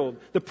Israel,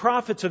 the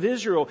prophets of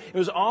Israel. It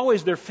was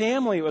always their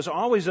family. It was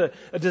always a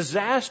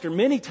disaster.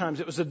 Many times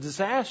it was a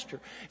disaster.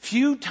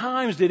 Few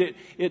times did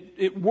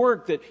it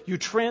work that you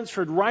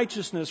transferred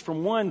righteousness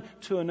from one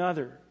to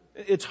another.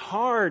 It's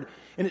hard,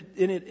 and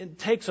it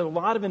takes a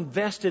lot of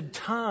invested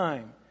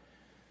time.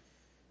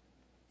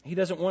 He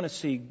doesn't want to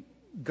see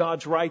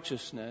God's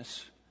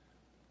righteousness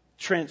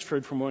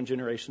transferred from one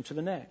generation to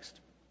the next.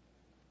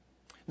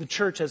 The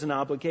church has an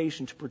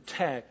obligation to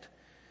protect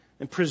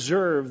and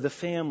preserve the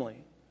family.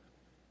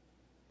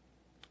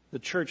 The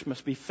church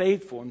must be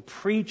faithful in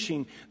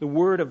preaching the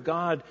Word of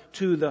God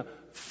to the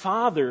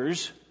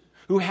fathers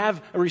who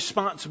have a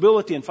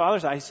responsibility. And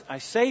fathers, I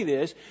say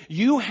this,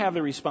 you have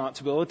the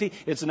responsibility.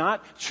 It's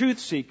not truth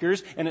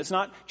seekers, and it's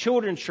not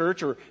children's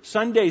church or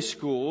Sunday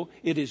school.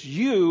 It is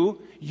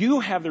you. You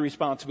have the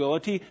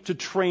responsibility to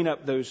train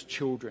up those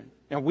children.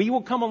 Now, we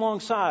will come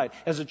alongside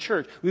as a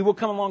church. We will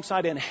come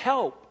alongside and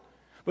help.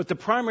 But the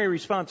primary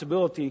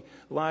responsibility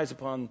lies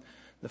upon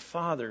the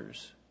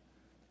fathers.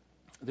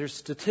 There's a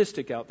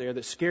statistic out there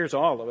that scares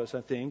all of us,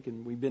 I think,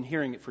 and we've been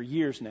hearing it for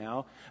years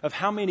now, of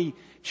how many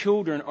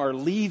children are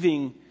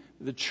leaving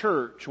the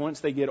church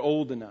once they get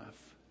old enough.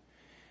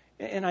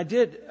 And I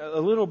did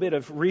a little bit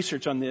of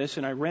research on this,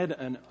 and I read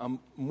a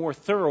more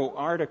thorough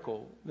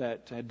article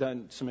that had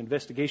done some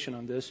investigation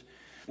on this.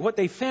 What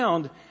they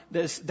found,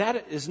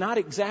 that is not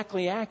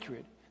exactly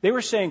accurate. They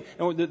were saying,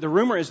 the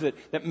rumor is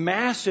that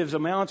massive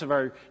amounts of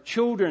our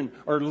children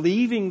are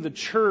leaving the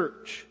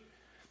church.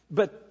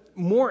 But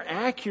more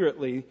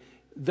accurately,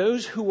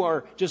 those who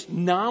are just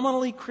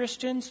nominally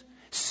Christians,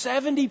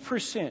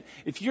 70%.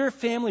 If your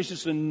family is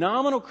just a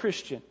nominal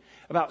Christian,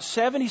 about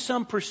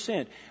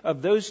 70-some%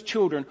 of those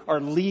children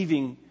are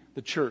leaving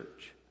the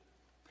church.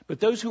 But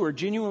those who are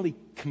genuinely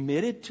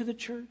committed to the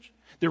church,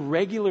 they're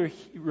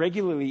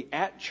regularly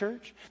at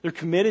church, they're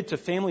committed to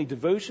family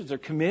devotions, they're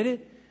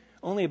committed,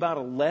 only about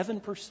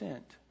 11%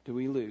 do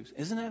we lose.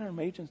 Isn't that an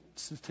amazing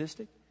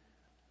statistic?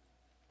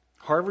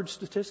 Harvard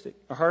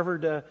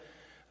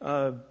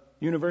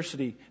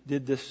University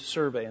did this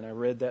survey, and I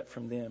read that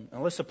from them.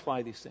 Now let's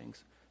apply these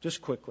things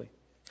just quickly.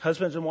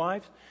 Husbands and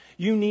wives,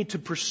 you need to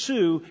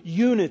pursue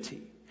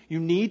unity. You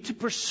need to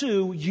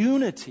pursue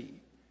unity.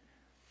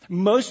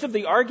 Most of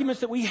the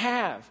arguments that we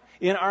have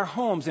in our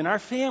homes, in our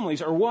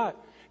families, are what?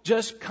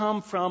 Just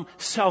come from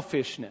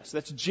selfishness.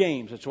 That's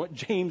James. That's what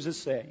James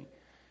is saying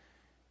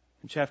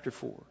in chapter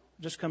 4.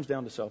 It just comes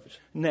down to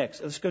selfishness.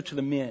 Next, let's go to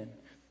the men.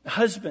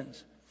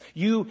 Husbands,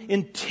 you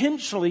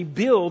intentionally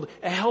build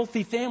a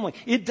healthy family.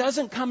 It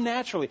doesn't come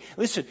naturally.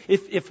 Listen,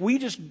 if we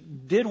just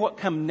did what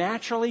come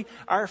naturally,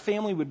 our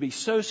family would be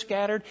so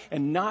scattered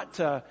and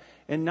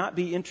not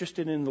be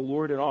interested in the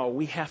Lord at all.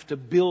 We have to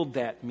build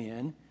that,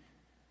 men.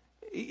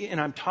 And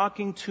I'm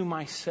talking to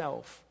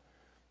myself.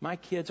 My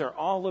kids are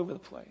all over the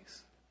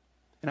place.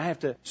 And I have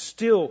to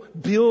still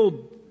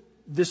build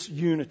this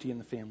unity in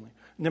the family.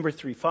 Number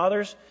 3,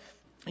 fathers,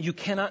 you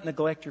cannot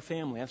neglect your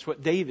family. That's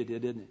what David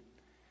did, isn't it?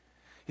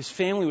 His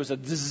family was a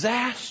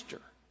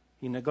disaster.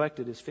 He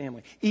neglected his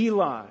family.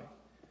 Eli,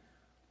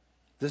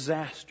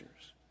 disasters.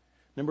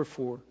 Number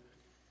 4,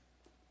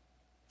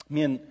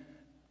 men,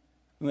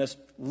 we must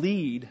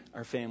lead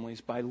our families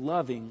by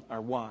loving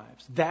our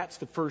wives. That's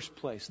the first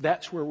place.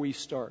 That's where we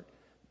start.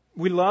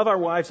 We love our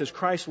wives as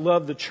Christ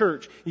loved the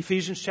church.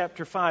 Ephesians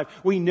chapter 5.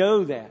 We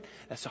know that.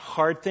 That's a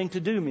hard thing to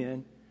do,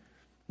 men.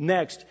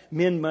 Next,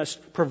 men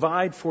must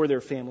provide for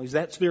their families.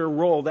 That's their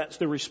role. That's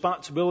their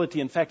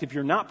responsibility. In fact, if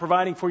you're not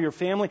providing for your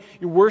family,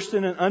 you're worse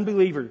than an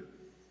unbeliever,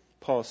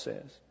 Paul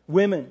says.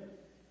 Women.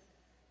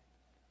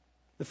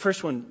 The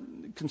first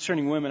one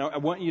concerning women, I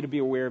want you to be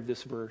aware of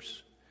this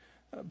verse.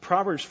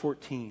 Proverbs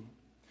 14.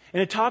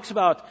 And it talks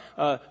about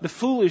the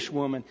foolish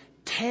woman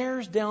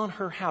tears down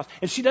her house.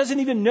 And she doesn't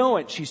even know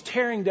it. She's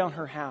tearing down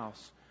her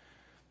house.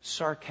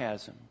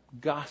 Sarcasm,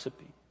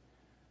 gossiping,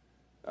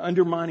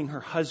 undermining her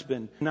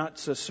husband, not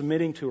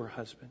submitting to her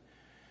husband.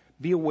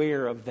 Be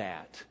aware of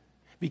that.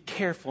 Be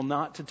careful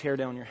not to tear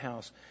down your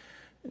house.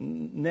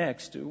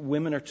 Next,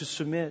 women are to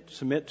submit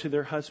to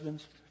their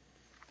husbands.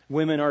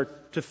 Women are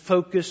to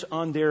focus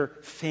on their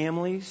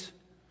families.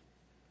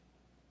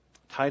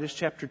 Titus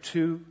chapter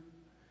 2.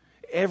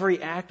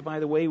 Every act, by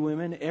the way,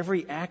 women,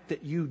 every act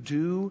that you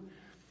do,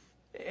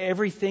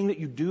 everything that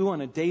you do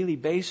on a daily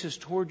basis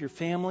toward your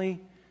family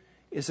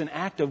is an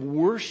act of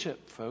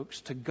worship,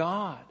 folks, to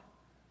God.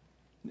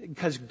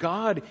 Because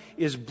God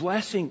is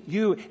blessing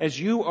you as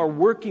you are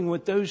working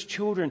with those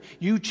children.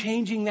 You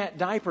changing that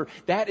diaper,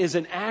 that is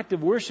an act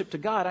of worship to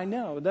God. I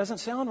know, it doesn't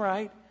sound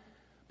right,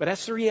 but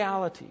that's the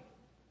reality.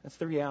 That's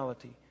the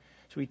reality.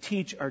 So we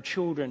teach our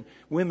children,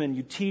 women,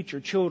 you teach your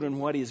children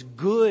what is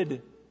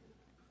good.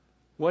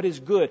 What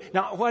is good.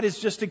 Not what is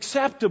just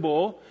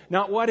acceptable,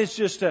 not what is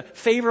just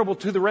favorable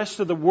to the rest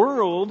of the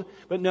world,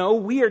 but no,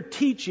 we are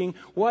teaching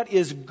what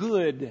is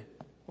good.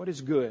 What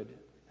is good?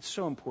 It's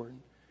so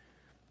important.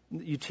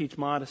 You teach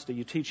modesty.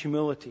 You teach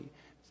humility.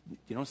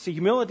 You don't see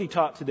humility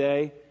taught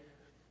today.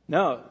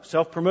 No,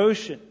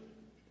 self-promotion.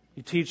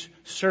 You teach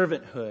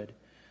servanthood.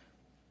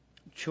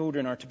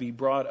 Children are to be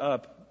brought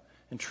up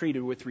and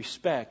treated with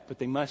respect, but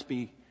they must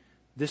be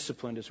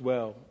disciplined as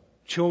well.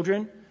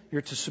 Children,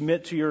 you're to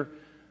submit to your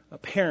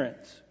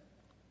parents.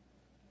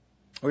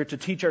 We're to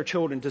teach our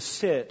children to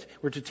sit.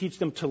 We're to teach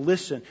them to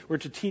listen. We're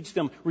to teach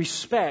them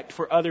respect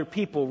for other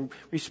people,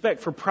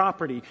 respect for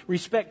property,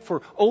 respect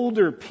for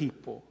older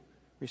people,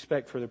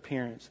 respect for their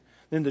parents.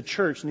 Then the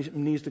church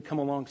needs to come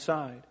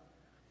alongside.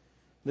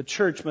 The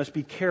church must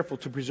be careful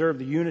to preserve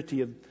the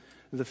unity of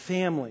the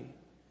family.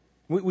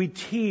 We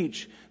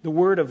teach the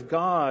Word of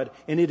God,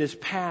 and it is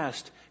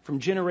passed from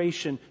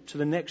generation to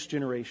the next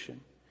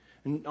generation.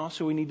 And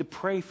also we need to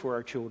pray for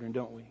our children,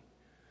 don't we?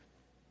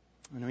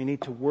 And we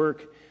need to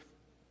work.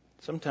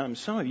 Sometimes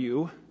some of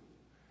you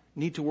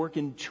need to work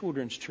in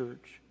children's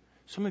church.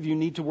 Some of you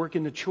need to work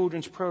in the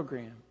children's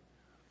program.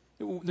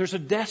 There's a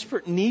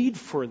desperate need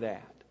for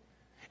that.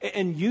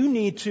 And you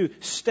need to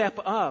step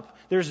up.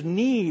 There's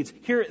needs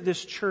here at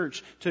this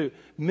church to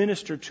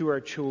minister to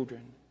our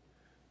children.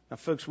 Now,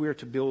 folks, we are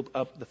to build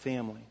up the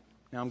family.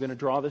 Now, I'm going to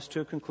draw this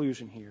to a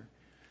conclusion here.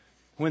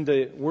 When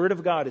the Word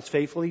of God is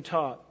faithfully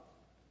taught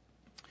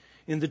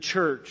in the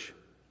church,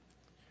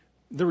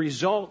 the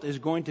result is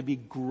going to be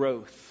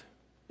growth.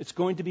 It's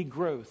going to be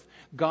growth.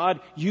 God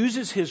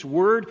uses His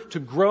Word to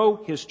grow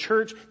His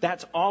church.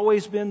 That's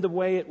always been the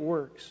way it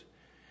works.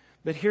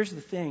 But here's the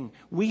thing.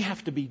 We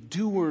have to be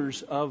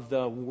doers of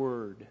the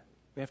Word.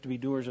 We have to be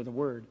doers of the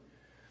Word.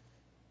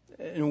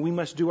 And we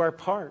must do our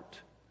part.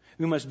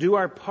 We must do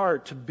our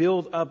part to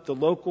build up the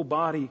local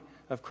body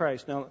of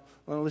Christ. Now,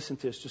 listen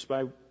to this just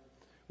by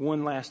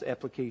one last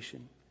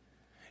application.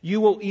 You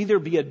will either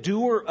be a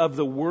doer of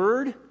the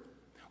Word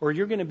or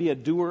you're going to be a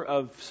doer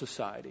of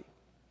society.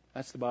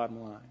 That's the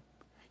bottom line.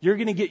 You're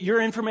going to get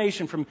your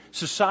information from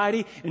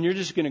society and you're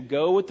just going to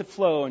go with the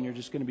flow and you're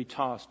just going to be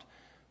tossed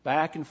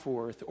back and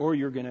forth, or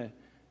you're going to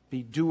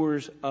be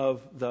doers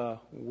of the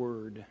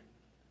Word.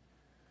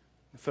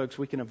 Folks,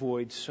 we can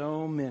avoid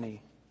so many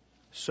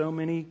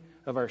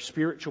of our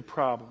spiritual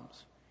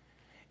problems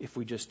if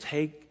we just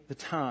take the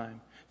time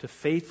to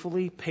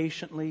faithfully,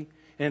 patiently,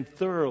 and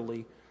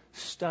thoroughly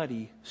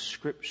study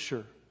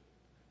Scripture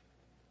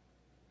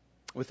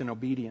with an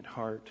obedient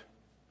heart.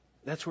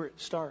 That's where it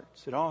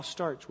starts. It all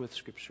starts with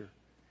Scripture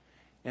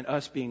and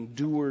us being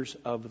doers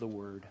of the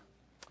Word.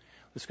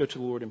 Let's go to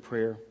the Lord in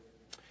prayer.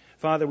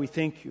 Father, we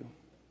thank you.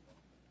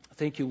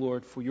 Thank you,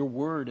 Lord, for your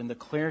Word and the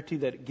clarity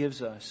that it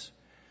gives us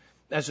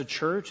as a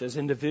church, as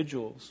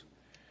individuals.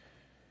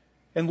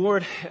 And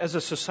Lord, as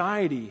a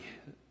society,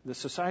 the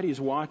society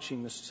is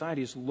watching, the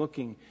society is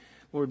looking.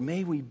 Lord,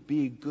 may we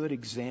be good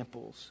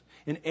examples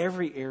in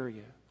every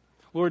area.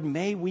 Lord,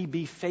 may we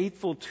be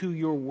faithful to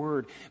your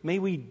Word. May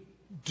we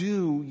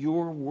do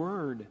your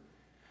Word.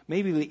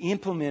 May we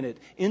implement it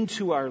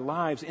into our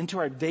lives, into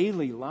our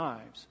daily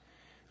lives.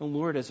 And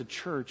Lord, as a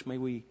church, may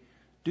we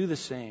do the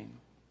same.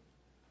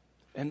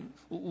 And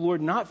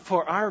Lord, not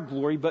for our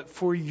glory, but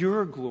for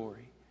your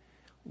glory.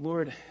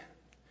 Lord,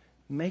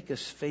 make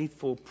us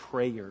faithful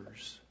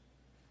prayers.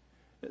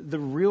 The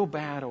real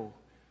battle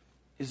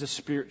is a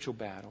spiritual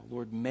battle.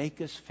 Lord,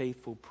 make us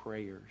faithful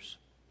prayers.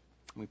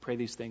 And we pray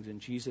these things in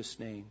Jesus'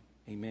 name.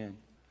 Amen.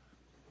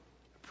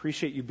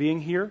 Appreciate you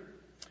being here.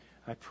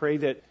 I pray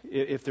that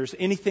if there's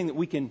anything that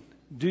we can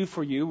do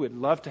for you, we'd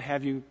love to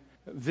have you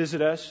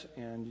visit us,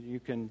 and you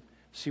can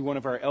see one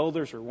of our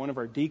elders or one of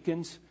our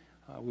deacons.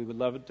 We would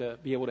love to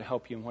be able to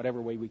help you in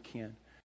whatever way we can.